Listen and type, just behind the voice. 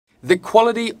The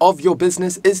quality of your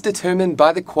business is determined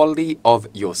by the quality of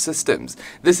your systems.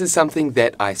 This is something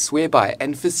that I swear by,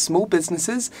 and for small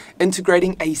businesses,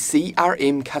 integrating a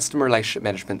CRM, customer relationship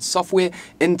management software,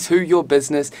 into your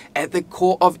business at the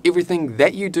core of everything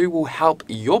that you do will help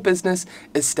your business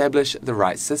establish the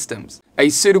right systems. A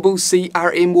suitable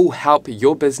CRM will help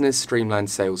your business streamline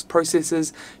sales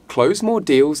processes, close more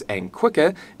deals and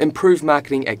quicker, improve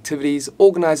marketing activities,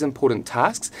 organize important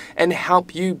tasks, and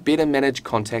help you better manage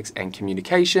contacts and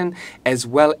communication, as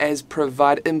well as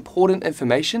provide important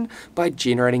information by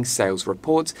generating sales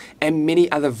reports and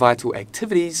many other vital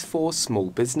activities for small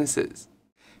businesses.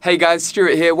 Hey guys,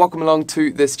 Stewart here. Welcome along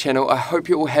to this channel. I hope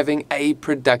you're all having a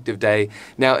productive day.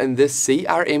 Now in this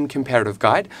CRM comparative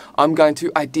guide, I'm going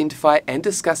to identify and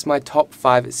discuss my top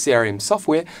 5 CRM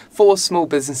software for small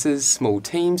businesses, small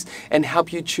teams, and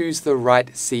help you choose the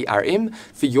right CRM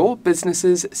for your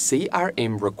business's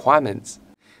CRM requirements.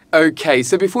 Okay,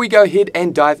 so before we go ahead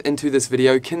and dive into this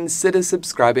video, consider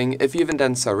subscribing if you haven't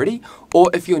done so already, or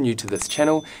if you're new to this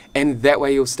channel, and that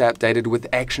way you'll stay updated with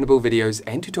actionable videos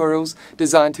and tutorials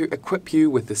designed to equip you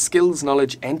with the skills,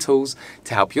 knowledge, and tools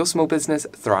to help your small business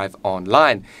thrive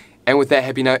online. And with that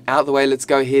happy note out of the way, let's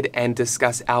go ahead and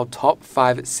discuss our top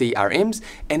 5 CRMs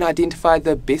and identify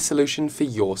the best solution for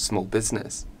your small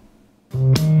business.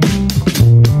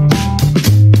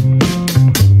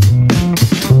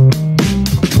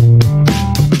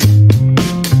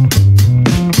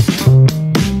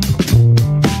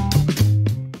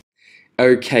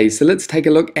 Okay, so let's take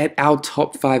a look at our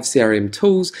top 5 CRM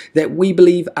tools that we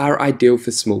believe are ideal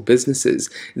for small businesses.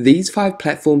 These 5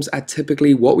 platforms are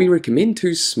typically what we recommend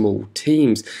to small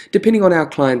teams, depending on our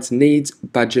clients' needs,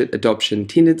 budget, adoption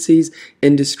tendencies,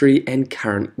 industry, and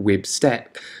current web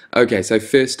stack. Okay, so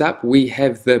first up we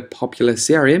have the popular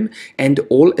CRM and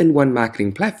all-in-one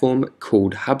marketing platform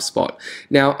called HubSpot.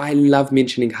 Now, I love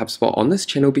mentioning HubSpot on this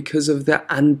channel because of the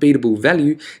unbeatable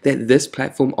value that this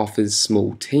platform offers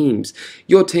small teams.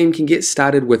 Your team can get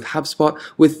started with HubSpot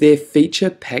with their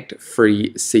feature-packed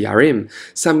free CRM.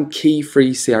 Some key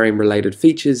free CRM related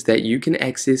features that you can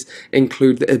access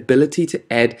include the ability to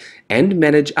add and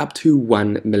manage up to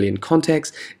 1 million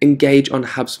contacts, engage on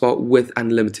HubSpot with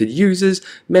unlimited users,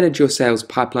 manage your sales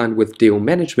pipeline with deal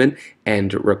management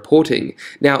and reporting.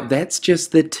 Now, that's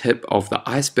just the tip of the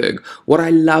iceberg. What I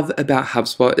love about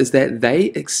HubSpot is that they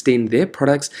extend their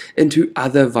products into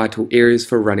other vital areas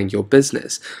for running your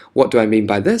business. What do I mean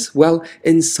by this? Well,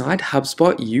 inside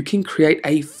HubSpot, you can create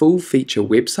a full feature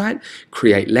website,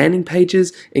 create landing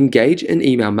pages, engage in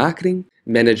email marketing,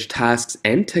 manage tasks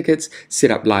and tickets, set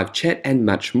up live chat, and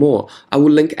much more. I will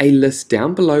link a list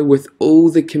down below with all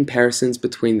the comparisons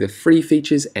between the free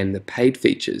features and the paid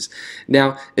features.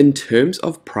 Now, in terms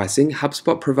of pricing,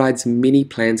 HubSpot provides many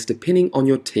plans depending on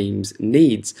your team's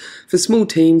needs. For small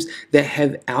teams that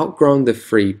have outgrown the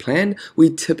free plan,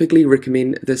 we typically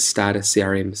recommend the Starter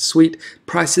CRM Suite.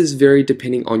 Prices vary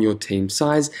depending on your team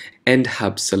size and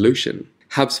hub solution.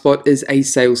 HubSpot is a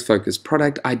sales-focused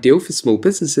product ideal for small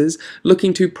businesses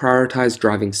looking to prioritize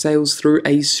driving sales through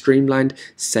a streamlined,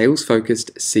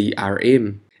 sales-focused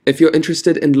CRM. If you're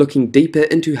interested in looking deeper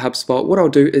into HubSpot, what I'll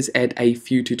do is add a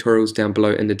few tutorials down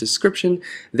below in the description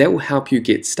that will help you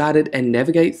get started and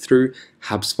navigate through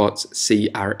HubSpot's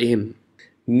CRM.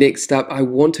 Next up, I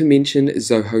want to mention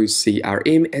Zoho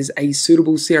CRM as a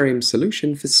suitable CRM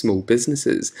solution for small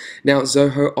businesses. Now,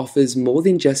 Zoho offers more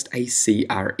than just a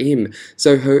CRM.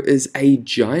 Zoho is a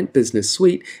giant business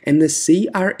suite, and the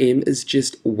CRM is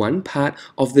just one part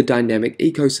of the dynamic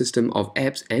ecosystem of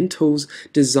apps and tools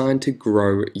designed to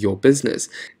grow your business.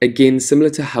 Again, similar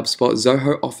to HubSpot,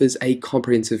 Zoho offers a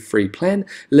comprehensive free plan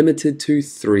limited to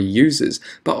 3 users,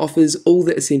 but offers all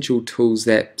the essential tools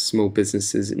that small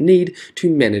businesses need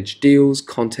to manage deals,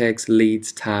 contacts,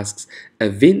 leads, tasks,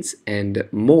 events, and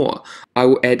more. I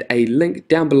will add a link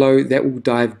down below that will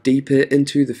dive deeper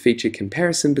into the feature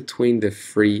comparison between the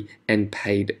free and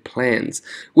paid plans.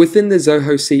 Within the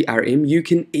Zoho CRM, you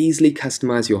can easily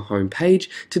customize your home page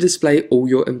to display all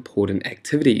your important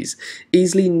activities,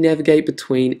 easily navigate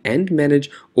between and manage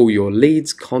all your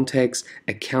leads, contacts,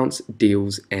 accounts,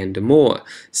 deals, and more.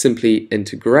 Simply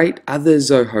integrate other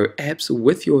Zoho apps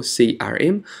with your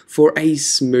CRM for a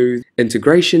smooth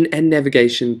integration and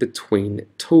navigation between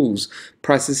tools.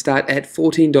 Prices start at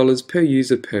 $14 per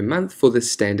user per month for the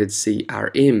standard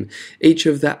CRM. Each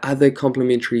of the other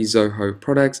complementary Zoho Zoho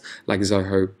products like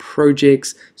Zoho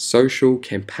Projects, Social,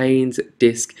 Campaigns,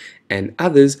 Desk, and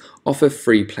others offer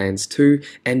free plans too,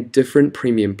 and different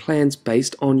premium plans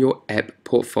based on your app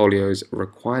portfolio's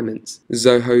requirements.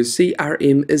 Zoho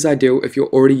CRM is ideal if you're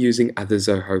already using other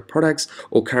Zoho products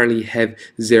or currently have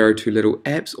zero to little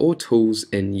apps or tools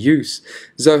in use.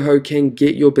 Zoho can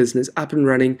get your business up and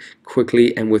running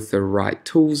quickly and with the right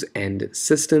tools and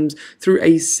systems through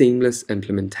a seamless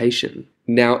implementation.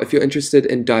 Now, if you're interested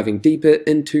in diving deeper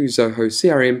into Zoho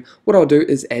CRM, what I'll do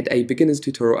is add a beginner's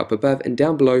tutorial up above and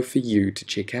down below for you to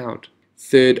check out.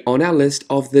 Third on our list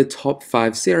of the top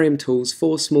 5 CRM tools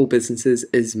for small businesses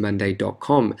is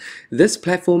Monday.com. This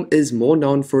platform is more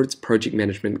known for its project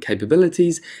management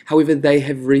capabilities, however they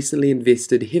have recently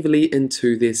invested heavily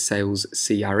into their sales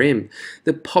CRM.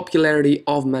 The popularity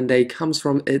of Monday comes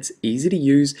from its easy to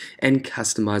use and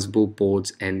customizable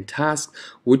boards and tasks,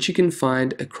 which you can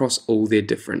find across all their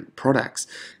different products.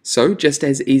 So just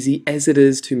as easy as it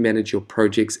is to manage your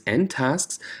projects and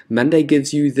tasks, Monday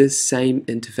gives you the same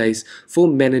interface for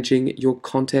managing your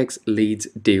contacts, leads,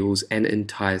 deals, and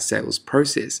entire sales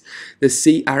process. The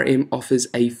CRM offers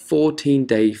a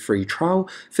 14-day free trial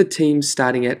for teams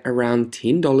starting at around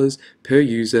 $10 per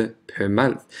user per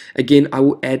month. Again, I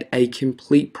will add a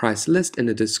complete price list in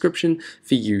the description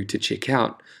for you to check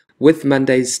out. With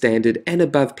Monday's standard and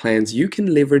above plans, you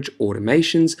can leverage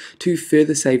automations to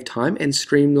further save time and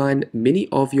streamline many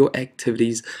of your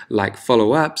activities like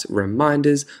follow-ups,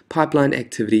 reminders, pipeline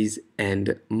activities,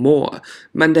 and more.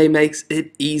 Monday makes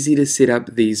it easy to set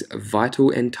up these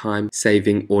vital and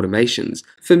time-saving automations.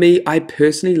 For me, I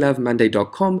personally love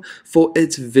Monday.com for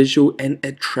its visual and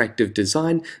attractive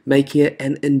design, making it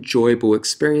an enjoyable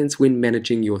experience when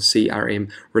managing your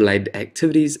CRM-related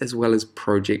activities as well as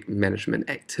project management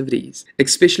activities,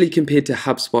 especially compared to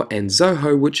HubSpot and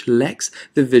Zoho, which lacks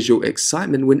the visual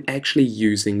excitement when actually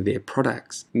using their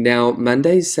products. Now,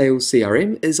 Monday's Sales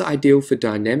CRM is ideal for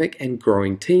dynamic and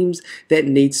growing teams that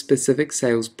need specific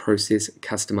sales process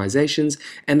customizations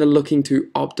and are looking to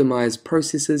optimize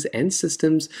processes and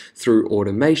systems through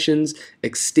automations,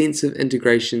 extensive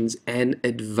integrations, and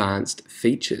advanced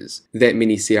features that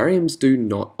many CRMs do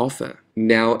not offer.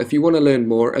 Now, if you want to learn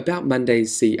more about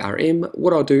Monday's CRM,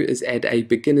 what I'll do is add a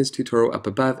beginner's tutorial up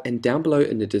above and down below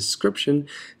in the description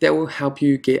that will help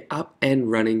you get up and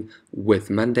running with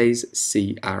Monday's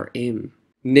CRM.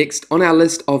 Next on our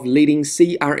list of leading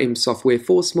CRM software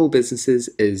for small businesses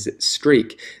is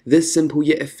Streak. This simple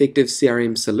yet effective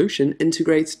CRM solution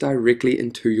integrates directly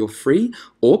into your free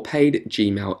or paid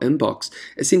Gmail inbox.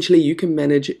 Essentially, you can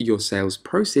manage your sales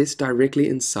process directly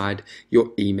inside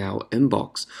your email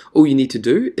inbox. All you need to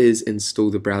do is install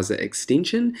the browser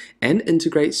extension and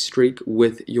integrate Streak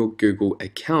with your Google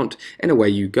account, and away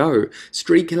you go.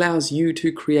 Streak allows you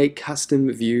to create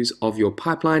custom views of your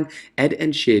pipeline, add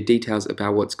and share details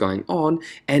about what's going on,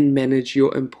 and manage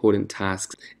your important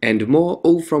tasks and more,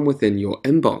 all from within your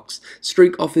inbox.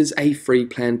 Streak offers a free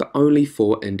plan but only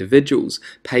for individuals.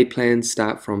 Paid plans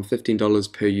start from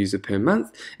 $15 per user per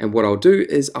month, and what I'll do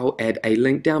is I'll add a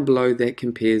link down below that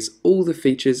compares all the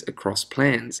features across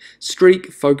plans.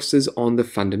 Streak focuses on the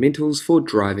fundamentals for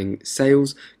driving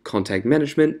sales, contact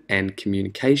management, and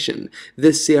communication.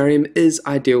 This CRM is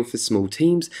ideal for small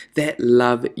teams that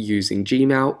love using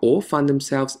Gmail or find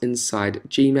themselves inside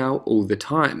Gmail all the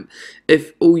time.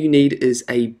 If all you need is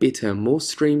a better, more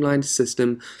streamlined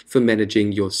system for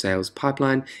managing your sales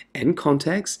pipeline and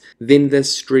contacts, then the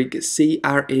Streak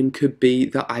CRM could be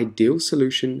the ideal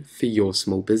solution for your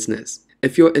small business.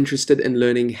 If you're interested in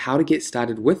learning how to get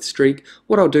started with Streak,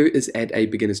 what I'll do is add a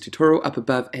beginner's tutorial up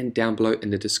above and down below in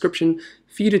the description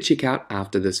for you to check out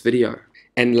after this video.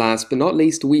 And last but not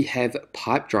least, we have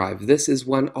Pipedrive. This is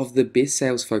one of the best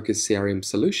sales-focused CRM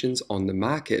solutions on the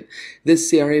market. This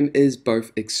CRM is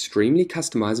both extremely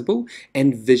customizable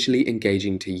and visually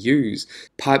engaging to use.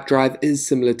 Pipedrive is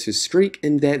similar to Streak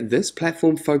in that this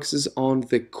platform focuses on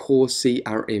the core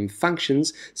CRM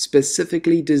functions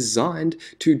specifically designed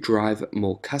to drive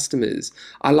more customers.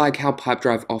 I like how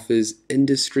Pipedrive offers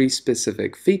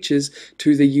industry-specific features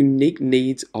to the unique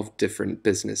needs of different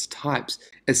business types.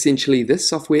 Essentially, this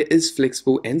software is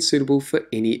flexible and suitable for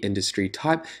any industry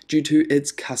type due to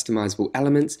its customizable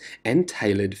elements and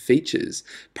tailored features.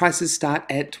 Prices start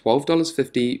at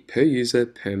 $12.50 per user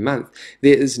per month.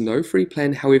 There is no free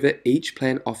plan, however, each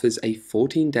plan offers a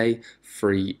 14-day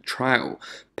free trial.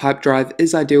 Pipedrive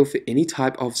is ideal for any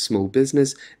type of small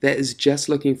business that is just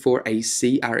looking for a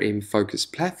CRM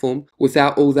focused platform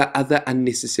without all the other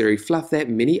unnecessary fluff that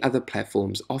many other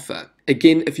platforms offer.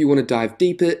 Again, if you want to dive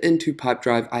deeper into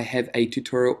Pipedrive, I have a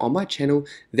tutorial on my channel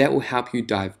that will help you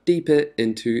dive deeper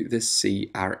into the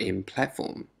CRM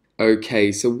platform.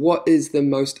 Okay, so what is the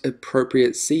most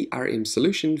appropriate CRM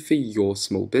solution for your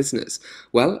small business?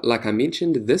 Well, like I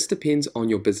mentioned, this depends on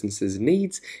your business's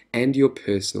needs and your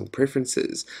personal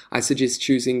preferences. I suggest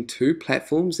choosing two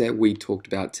platforms that we talked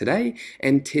about today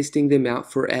and testing them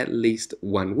out for at least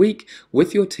 1 week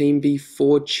with your team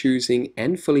before choosing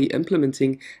and fully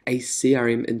implementing a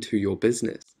CRM into your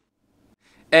business.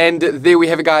 And there we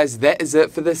have it, guys. That is it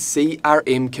for the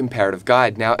CRM comparative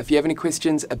guide. Now, if you have any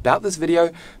questions about this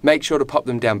video, make sure to pop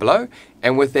them down below.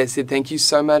 And with that said, thank you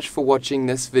so much for watching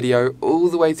this video all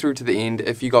the way through to the end.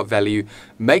 If you got value,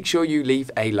 make sure you leave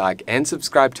a like and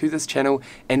subscribe to this channel.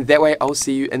 And that way I'll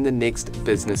see you in the next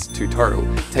business tutorial.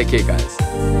 Take care,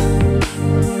 guys.